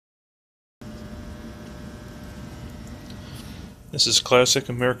This is classic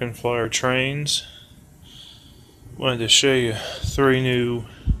American Flyer trains. Wanted to show you three new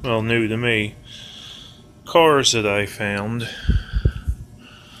to me, cars that I found.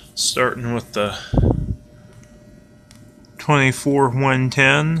 Starting with the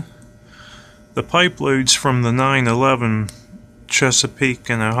 24-110. The pipe load's from the 911 Chesapeake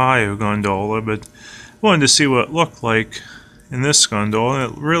and Ohio gondola, but I wanted to see what it looked like in this gondola.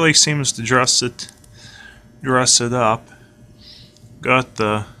 It really seems to dress it up. Got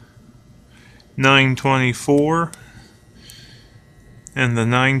the 924 and the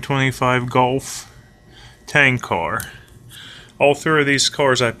 925 Golf tank car. All three of these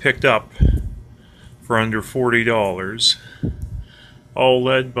cars I picked up for under $40. All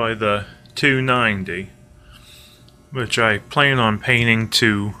led by the 290, which I plan on painting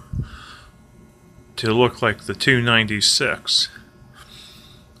to look like the 296.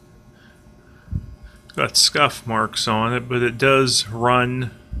 Got scuff marks on it, but it does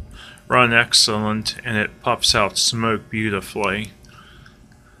run excellent, and it puffs out smoke beautifully,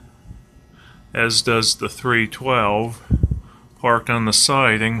 as does the 312 parked on the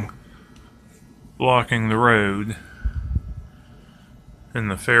siding blocking the road in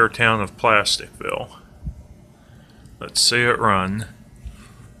the fair town of Plasticville. Let's see it run.